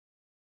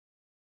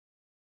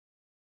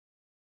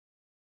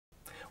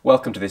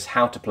Welcome to this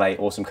How to Play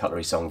Awesome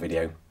Cutlery song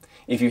video.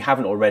 If you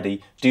haven't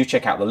already, do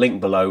check out the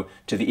link below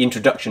to the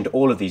introduction to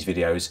all of these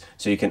videos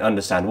so you can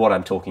understand what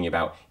I'm talking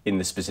about in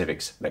the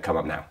specifics that come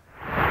up now.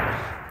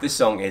 This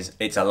song is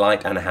It's a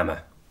Light and a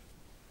Hammer.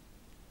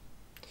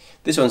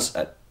 This one's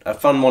a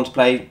fun one to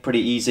play,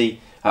 pretty easy.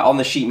 On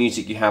the sheet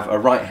music you have a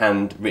right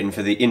hand written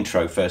for the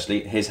intro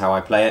firstly. Here's how I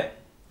play it.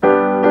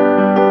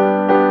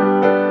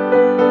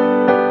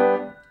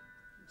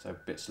 So a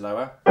bit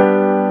slower.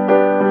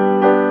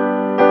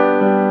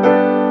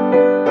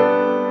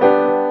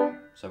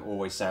 So I'm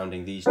always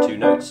sounding these two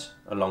notes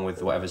along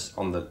with whatever's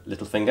on the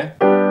little finger.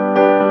 Then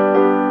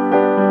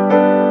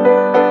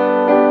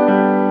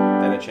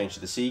I change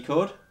to the C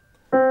chord,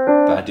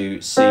 but I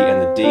do C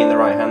and the D in the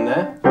right hand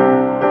there.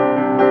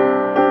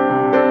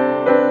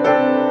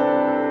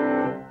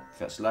 If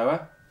that's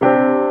lower.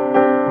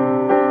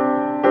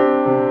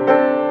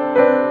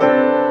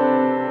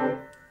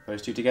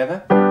 Those two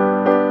together.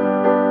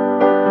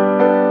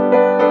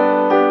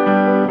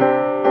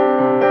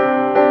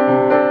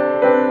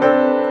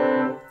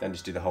 Then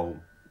just do the whole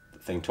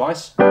thing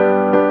twice. So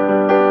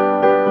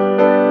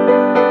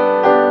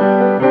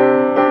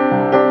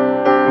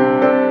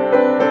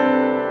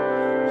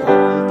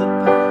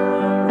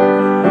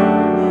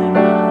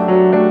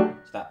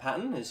that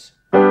pattern is.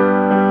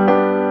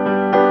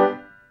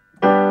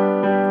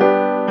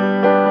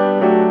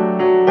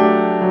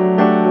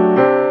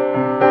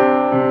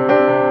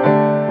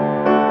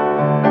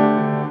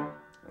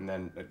 And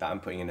then that I'm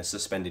putting in a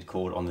suspended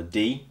chord on the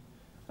D.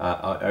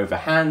 Over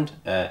hand,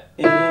 in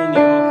your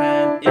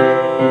hand, in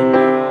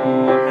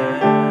your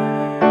hand.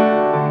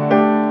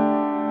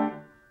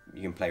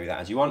 You can play with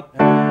that as you want.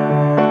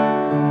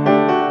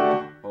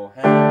 Or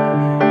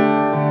hand.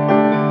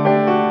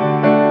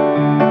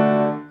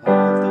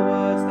 Hold the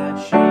words that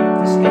shape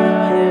the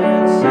sky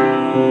and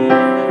sea.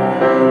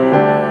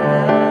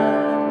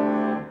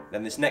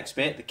 Then this next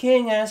bit, the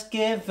king has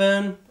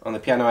given. On the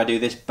piano I do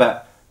this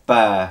ba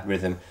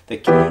rhythm. The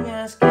king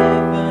has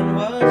given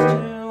words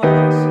to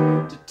us.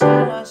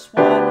 Tell us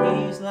what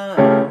he's like.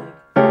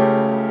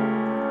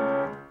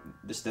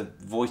 Just the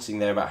voicing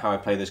there about how I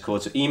play those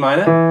chords. So E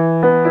minor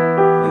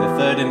in the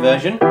third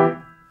inversion,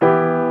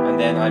 and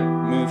then I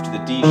move to the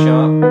D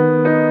sharp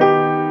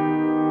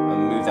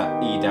and move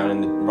that E down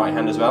in the right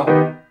hand as well.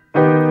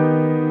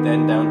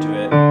 Then down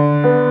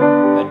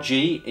to a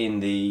G in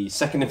the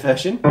second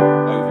inversion,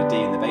 over D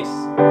in the bass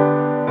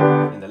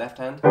in the left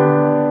hand,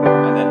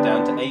 and then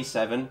down to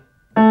A7.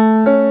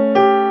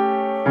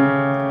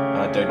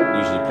 I don't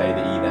usually play the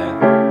E there.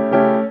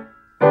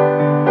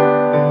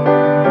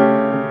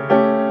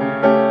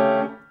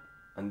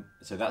 And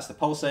so that's the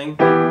pulsing.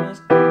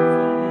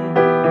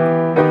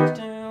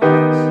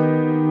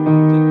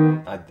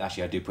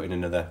 Actually, I do put in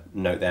another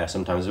note there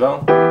sometimes as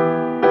well.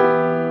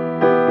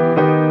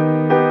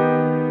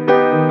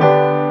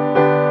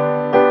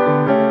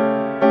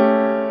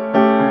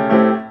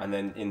 And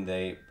then in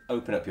the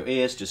open up your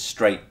ears, just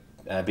straight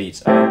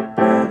beats.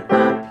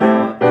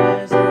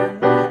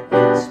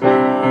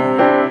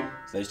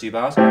 Those two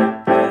bars.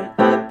 Open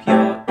up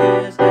your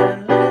ears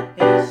and let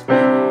it speak.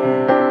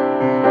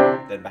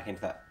 Then back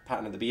into that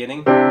pattern at the beginning.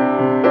 It's a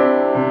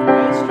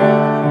light and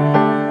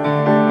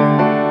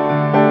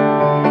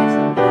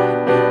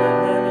a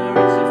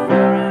hammer, it's a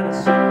fire and a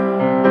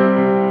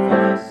sword.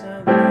 Voice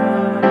of the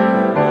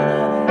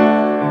Father.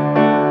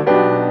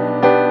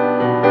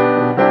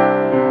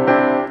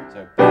 So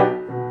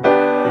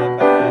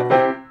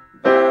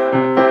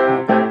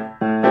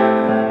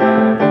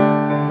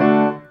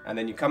and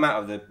then you come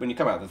out of the, when you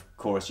come out of the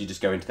chorus, you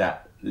just go into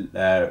that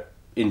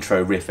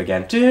intro riff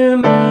again. To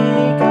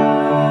make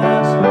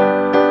us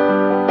whole.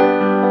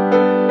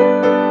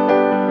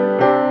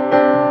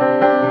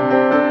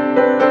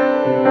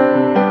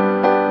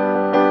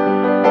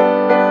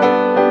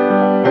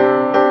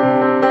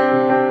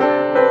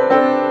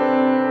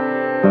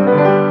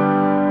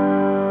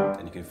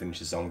 And you can finish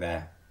the song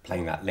there,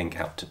 playing that link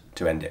out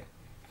to end it.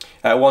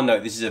 One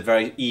note, this is a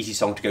very easy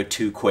song to go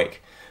too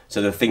quick.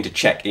 So the thing to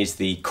check is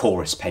the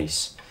chorus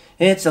pace.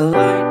 It's a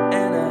light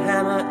and a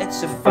hammer,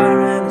 it's a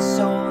fire and a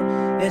sword.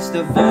 It's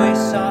the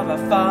voice of our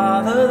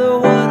Father, the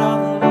word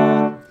of the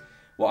Lord.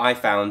 What I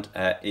found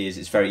is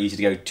it's very easy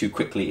to go too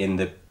quickly in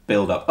the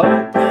build-up. Open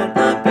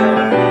up your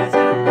ears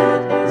and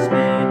let His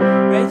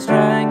Spirit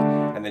strike.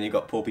 And then you've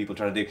got poor people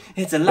trying to do,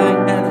 it's a light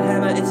and a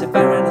hammer, it's a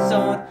fire and a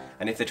sword.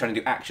 And if they're trying to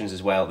do actions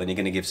as well, then you're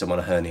going to give someone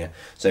a hernia.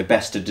 So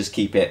best to just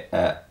keep it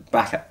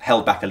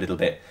held back a little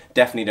bit.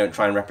 Definitely don't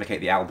try and replicate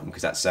the album,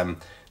 because that's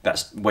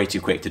way too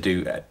quick to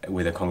do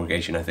with a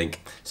congregation, I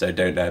think. So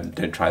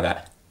don't try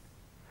that.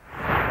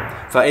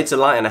 For It's a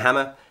Light and a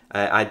Hammer,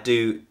 I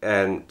do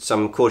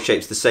some chord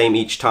shapes the same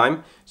each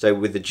time. So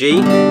with the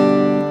G,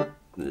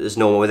 as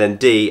normal. With then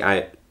D,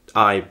 I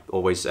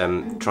always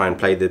try and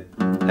play the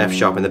F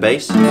sharp in the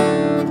bass.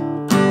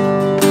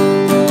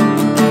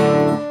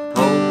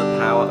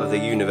 The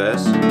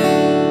universe,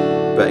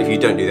 but if you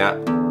don't do that,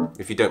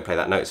 if you don't play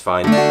that note, it's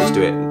fine, just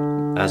do it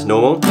as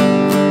normal.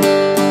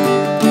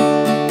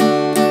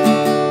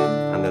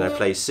 And then I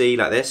play C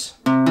like this.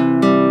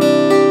 And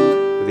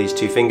these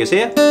two fingers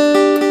here.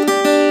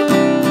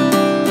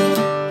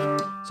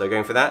 So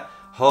going for that,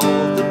 hold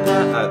the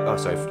power. Oh,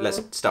 sorry,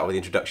 let's start with the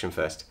introduction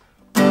first.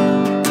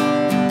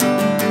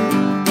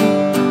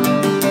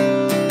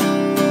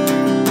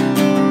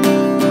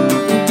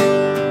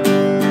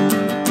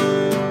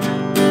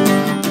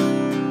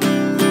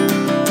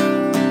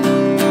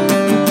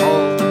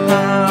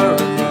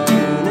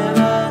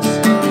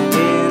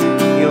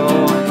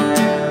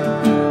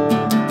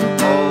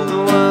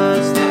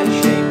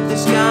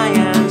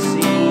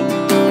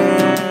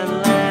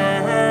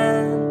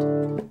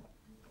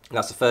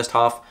 That's the first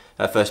half,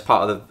 first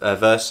part of the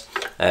verse.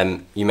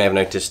 You may have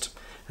noticed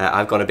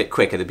I've gone a bit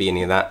quick at the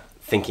beginning of that,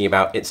 thinking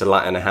about it's a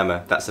light and a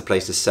hammer. That's the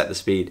place to set the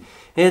speed.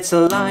 It's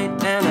a light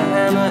and a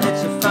hammer,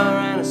 it's a fire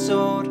and a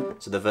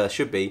sword. So the verse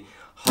should be,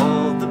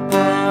 hold the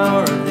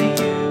power of the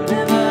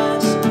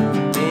universe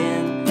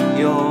in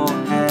your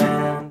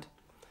hand.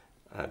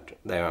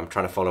 There, I'm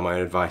trying to follow my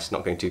own advice,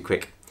 not going too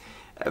quick.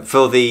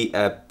 For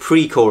the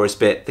pre-chorus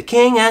bit, the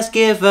king has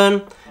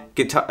given.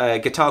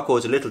 Guitar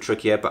chord's a little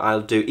trickier, but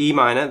I'll do E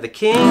minor, the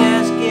king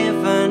has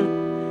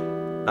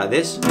given, like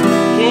this,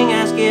 king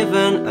has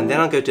given, and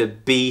then I'll go to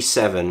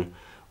B7,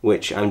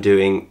 which I'm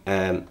doing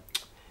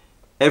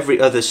every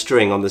other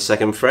string on the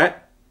 2nd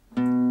fret,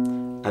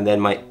 and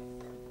then my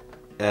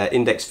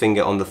index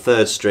finger on the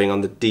 3rd string on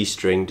the D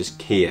string,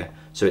 just here.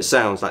 So it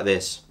sounds like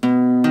this. So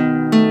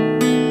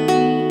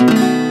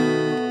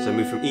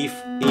move from E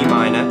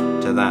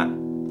minor to that.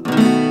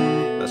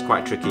 That's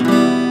quite tricky,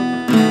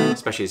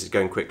 especially as it's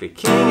going quickly.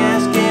 King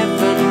has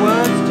given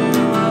words to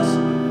us.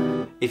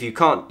 If you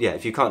can't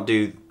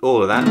do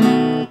all of that,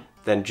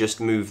 then just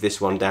move this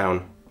one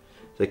down.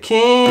 The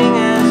king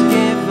has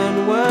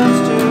given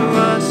words to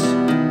us.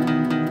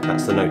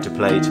 That's the note to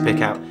play, to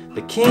pick out.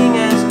 The king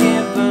has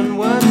given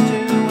words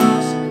to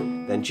us.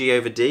 Then G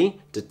over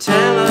D to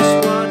tell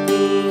us what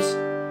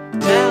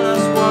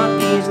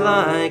he's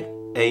like.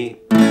 A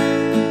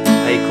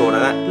chord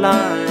like that,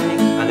 like,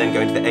 and then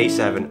go into the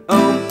A7.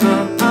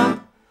 Open up.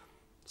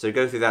 So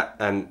go through that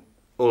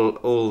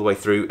all the way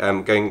through,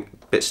 going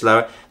a bit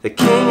slower. The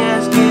king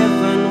has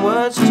given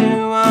words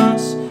to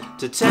us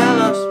to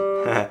tell us.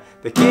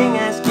 The king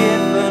has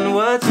given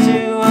words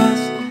to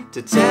us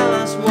to tell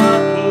us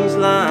what he's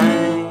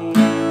like.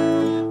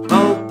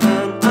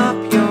 Open up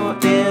your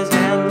ears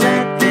and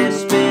let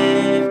this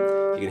spin.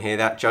 You can hear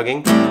that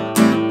jogging.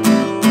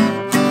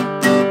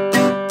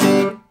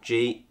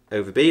 G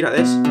over B like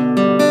this,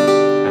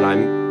 and I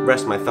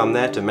rest my thumb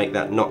there to make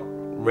that not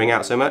ring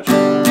out so much.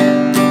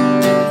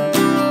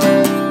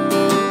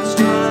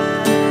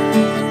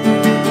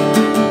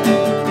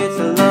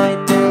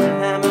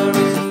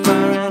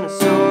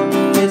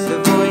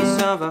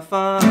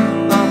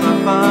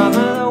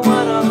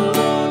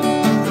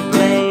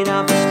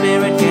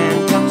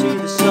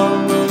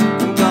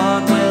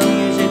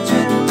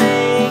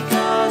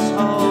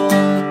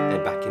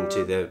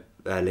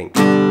 Link.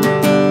 Hear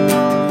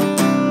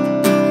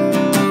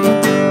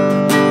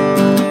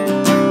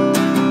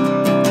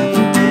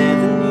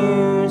the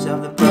news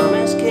of the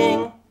promised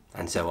king,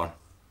 and so on.